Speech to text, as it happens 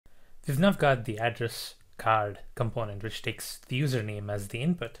we've now got the address card component, which takes the username as the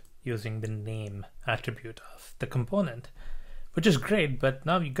input using the name attribute of the component, which is great, but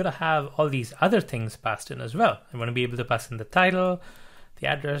now you've got to have all these other things passed in as well. I want to be able to pass in the title, the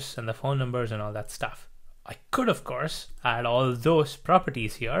address, and the phone numbers and all that stuff. I could, of course, add all those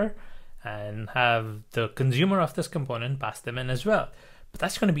properties here and have the consumer of this component pass them in as well. But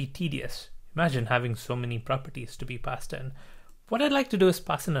that's going to be tedious. Imagine having so many properties to be passed in. What I'd like to do is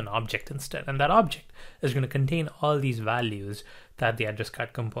pass in an object instead, and that object is going to contain all these values that the address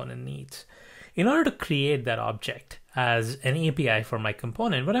card component needs. In order to create that object as an API for my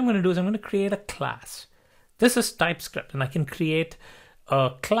component, what I'm going to do is I'm going to create a class. This is TypeScript, and I can create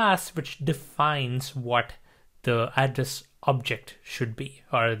a class which defines what the address object should be,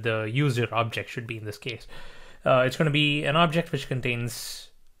 or the user object should be in this case. It's going to be an object which contains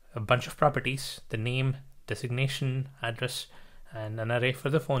a bunch of properties, the name, designation, address, and an array for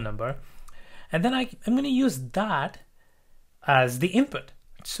the phone number. And then I'm going to use that as the input.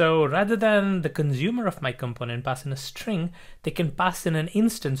 So rather than the consumer of my component pass in a string, they can pass in an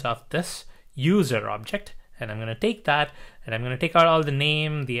instance of this user object. And I'm going to take that, and I'm going to take out all the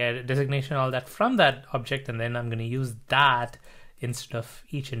name, the designation, all that from that object, and then I'm going to use that instead of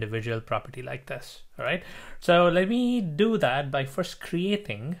each individual property like this. All right. So let me do that by first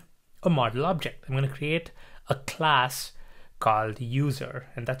creating a model object. I'm going to create a class called user,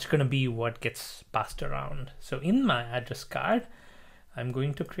 and that's going to be what gets passed around. So in my address card, I'm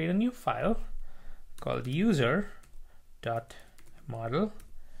going to create a new file called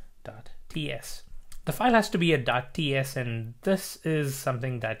user.model.ts. The file has to be a .ts, and this is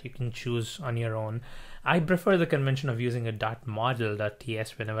something that you can choose on your own. I prefer the convention of using a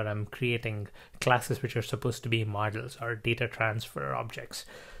 .model.ts whenever I'm creating classes which are supposed to be models or data transfer objects.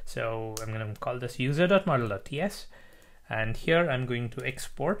 So I'm going to call this user.model.ts, and here I'm going to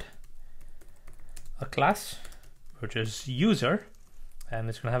export a class which is user, and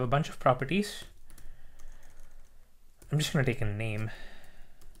it's going to have a bunch of properties. I'm just going to take a name,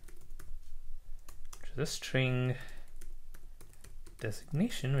 which is a string,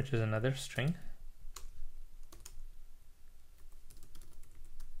 designation, which is another string,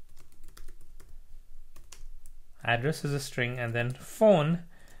 address is a string, and then phone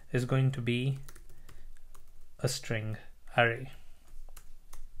is going to be a string array.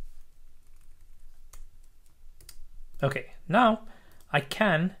 Okay, now I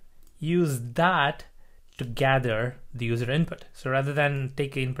can use that to gather the user input. So rather than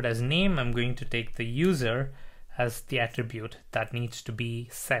take the input as name, I'm going to take the user as the attribute that needs to be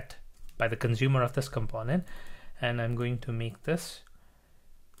set by the consumer of this component, and I'm going to make this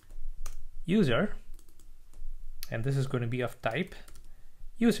user, and this is going to be of type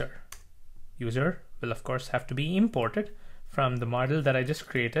user. User will of course have to be imported from the model that I just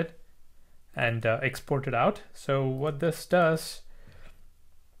created and exported out. So what this does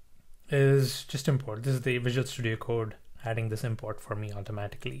is just import. This is the Visual Studio Code adding this import for me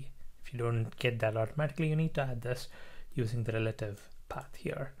automatically. If you don't get that automatically, you need to add this using the relative path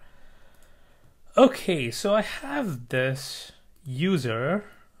here. Okay, so I have this user.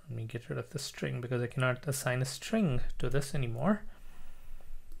 Let me get rid of the string because I cannot assign a string to this anymore.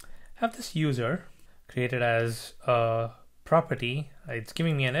 I have this user created as a property. It's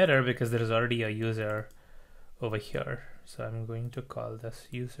giving me an error because there is already a user over here. So I'm going to call this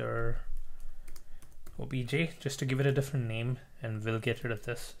user obj just to give it a different name, and we'll get rid of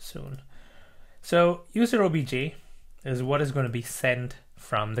this soon. So user obj is what is going to be sent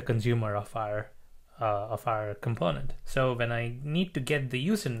from the consumer of our component. So when I need to get the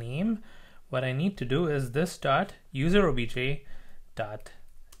username, what I need to do is this dot user obj dot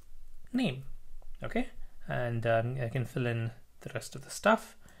name. Okay, and I can fill in the rest of the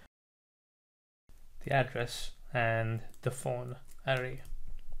stuff, the address and the phone array.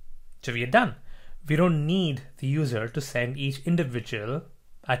 So we are done. We don't need the user to send each individual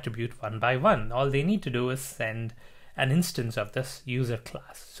attribute one by one. All they need to do is send an instance of this user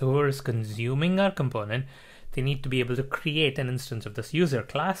class. So whoever is consuming our component, they need to be able to create an instance of this user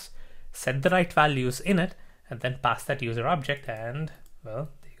class, set the right values in it, and then pass that user object, and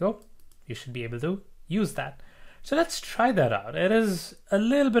well, there you go. You should be able to use that. So let's try that out. It is a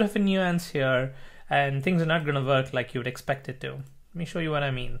little bit of a nuance here, and things are not going to work like you would expect it to. Let me show you what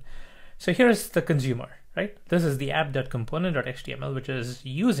I mean. So here's the consumer, right? This is the app.component.html, which is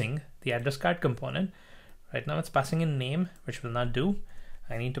using the address card component. Right now it's passing in name, which will not do.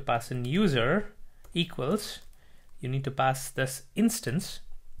 I need to pass in user equals, you need to pass this instance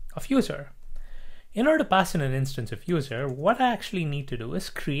of user. In order to pass in an instance of user, what I actually need to do is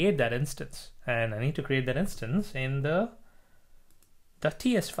create that instance. And I need to create that instance in the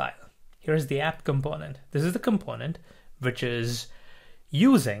 .ts file. Here's the app component. This is the component which is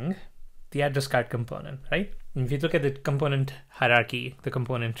using the address card component, right? And if you look at the component hierarchy, the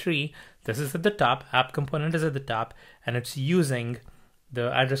component tree, this is at the top, app component is at the top, and it's using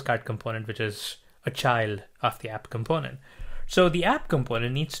the address card component, which is a child of the app component. So the app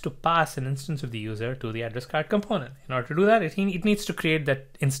component needs to pass an instance of the user to the address card component. In order to do that, it needs to create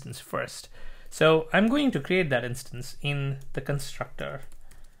that instance first. So I'm going to create that instance in the constructor.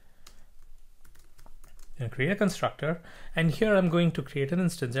 I'm going to create a constructor, and here I'm going to create an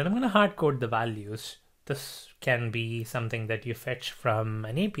instance, and I'm going to hard code the values. This can be something that you fetch from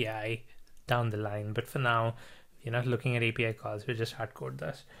an API down the line, but for now, you're not looking at API calls, we just hard code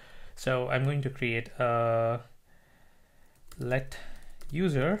this. So I'm going to create a let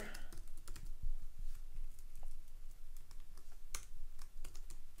user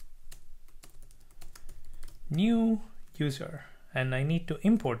new user, and I need to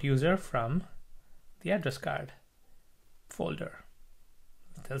import user from the address card folder.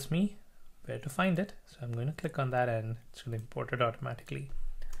 It tells me where to find it, so I'm going to click on that and it's going to import it automatically.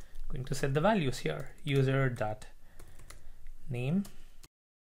 I'm going to set the values here, user.name.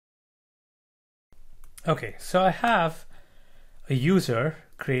 Okay, so I have a user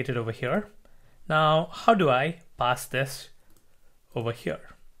created over here. Now, how do I pass this over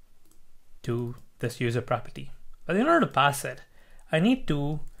here to this user property? Well, in order to pass it, I need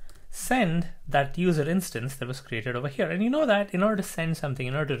to send that user instance that was created over here. And you know that in order to send something,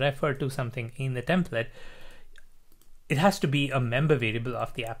 in order to refer to something in the template, it has to be a member variable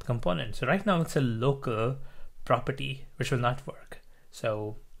of the app component. So right now it's a local property, which will not work.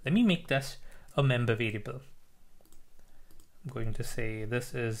 So let me make this a member variable. I'm going to say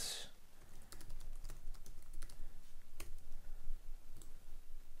this is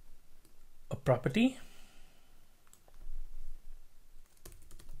a property.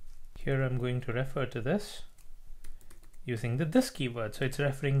 Here I'm going to refer to this using the this keyword. So it's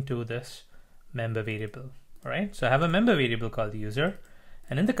referring to this member variable. All right. So I have a member variable called user,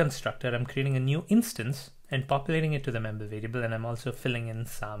 and in the constructor, I'm creating a new instance and populating it to the member variable. And I'm also filling in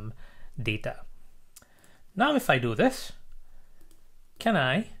some data. Now, if I do this, can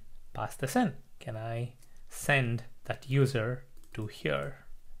I pass this in? Can I send that user to here?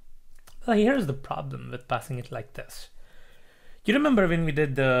 Well, here's the problem with passing it like this. You remember when we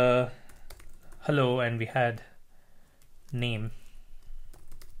did the hello and we had name,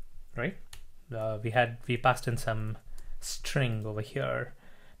 right? We passed in some string over here.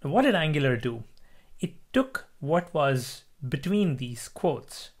 Now, what did Angular do? It took what was between these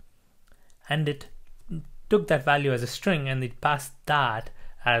quotes and it took that value as a string and it passed that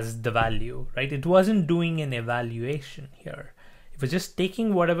as the value, right? It wasn't doing an evaluation here. It was just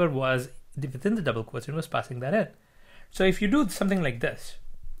taking whatever was within the double quotes and was passing that in. So if you do something like this,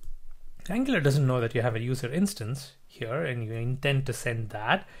 Angular doesn't know that you have a user instance here and you intend to send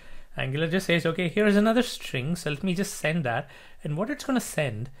that. Angular just says, okay, here's another string, so let me just send that. And what it's going to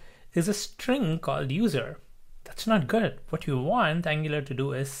send is a string called user. That's not good. What you want Angular to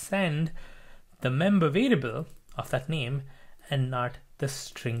do is send the member variable of that name and not the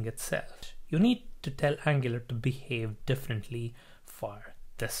string itself. You need to tell Angular to behave differently for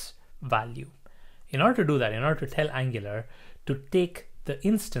this value. In order to do that, in order to tell Angular to take the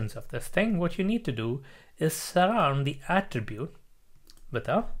instance of this thing, what you need to do is surround the attribute with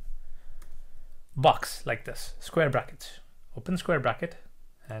a box like this, square brackets, open square bracket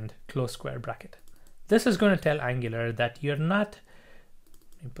and close square bracket. This is going to tell Angular that you're not,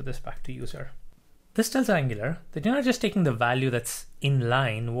 let me put this back to user. This tells Angular that you're not just taking the value that's in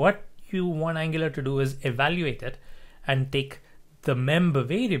line. What you want Angular to do is evaluate it and take the member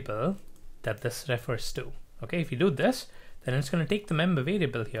variable that this refers to. Okay, if you do this, then it's going to take the member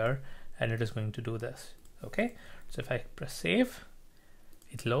variable here and it is going to do this. Okay, so if I press save,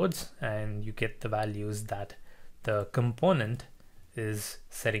 it loads and you get the values that the component is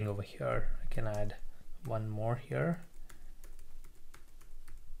setting over here. I can add one more here.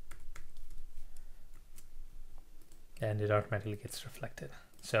 And it automatically gets reflected.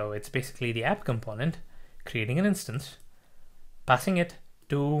 So it's basically the app component creating an instance, passing it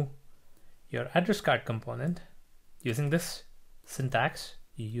to your address card component. Using this syntax,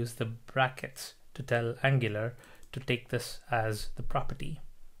 you use the brackets to tell Angular to take this as the property.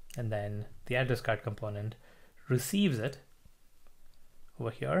 And then the address card component receives it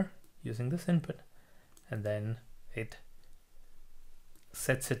over here using this input. And then it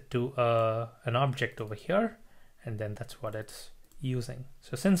sets it to an object over here. And then that's what it's using.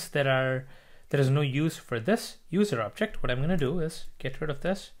 So since there is no use for this user object, what I'm going to do is get rid of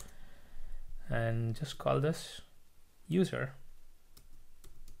this and just call this user.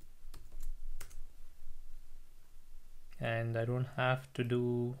 and I don't have to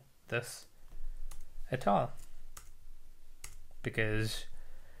do this at all, because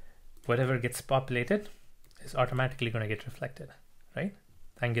whatever gets populated is automatically going to get reflected, right?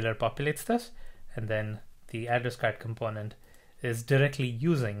 Angular populates this, and then the address card component is directly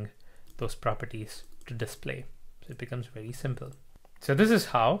using those properties to display. So it becomes very simple. So this is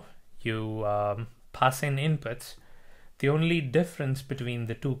how you pass in inputs. The only difference between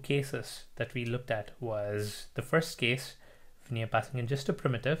the two cases that we looked at was the first case, when you're passing in just a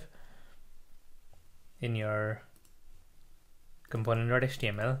primitive in your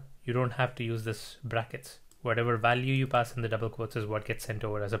component.html, you don't have to use this brackets. Whatever value you pass in the double quotes is what gets sent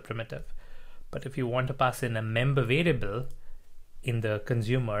over as a primitive. But if you want to pass in a member variable in the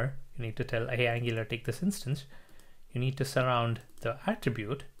consumer, you need to tell, hey, Angular, take this instance. You need to surround the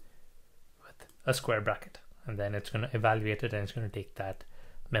attribute with a square bracket, and then it's going to evaluate it and it's going to take that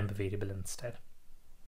member variable instead.